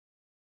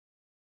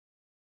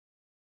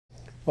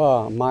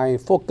Well, my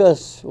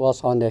focus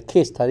was on the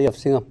case study of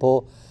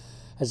Singapore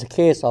as a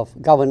case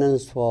of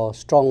governance for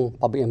strong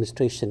public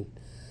administration.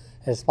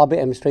 As public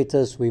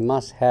administrators, we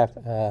must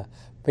have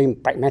being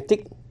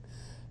pragmatic,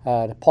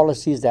 the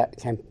policies that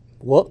can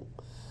work.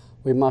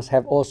 We must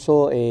have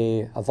also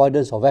a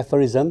avoidance of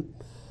welfareism,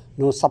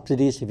 no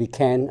subsidies if we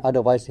can,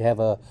 otherwise you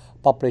have a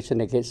population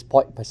that gets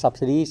spoiled by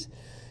subsidies.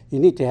 You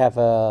need to have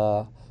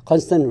a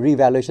constant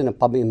reevaluation of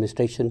public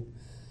administration.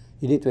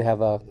 You need to have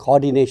a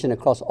coordination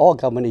across all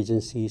government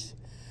agencies.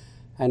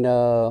 And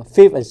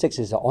fifth and sixth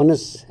is the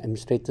honest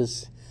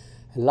administrators.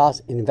 And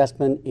last,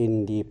 investment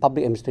in the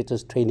public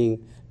administrators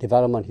training,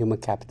 development, human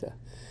capital.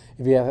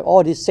 If we have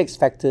all these six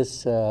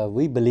factors,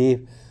 we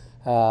believe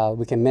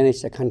we can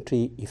manage the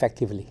country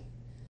effectively.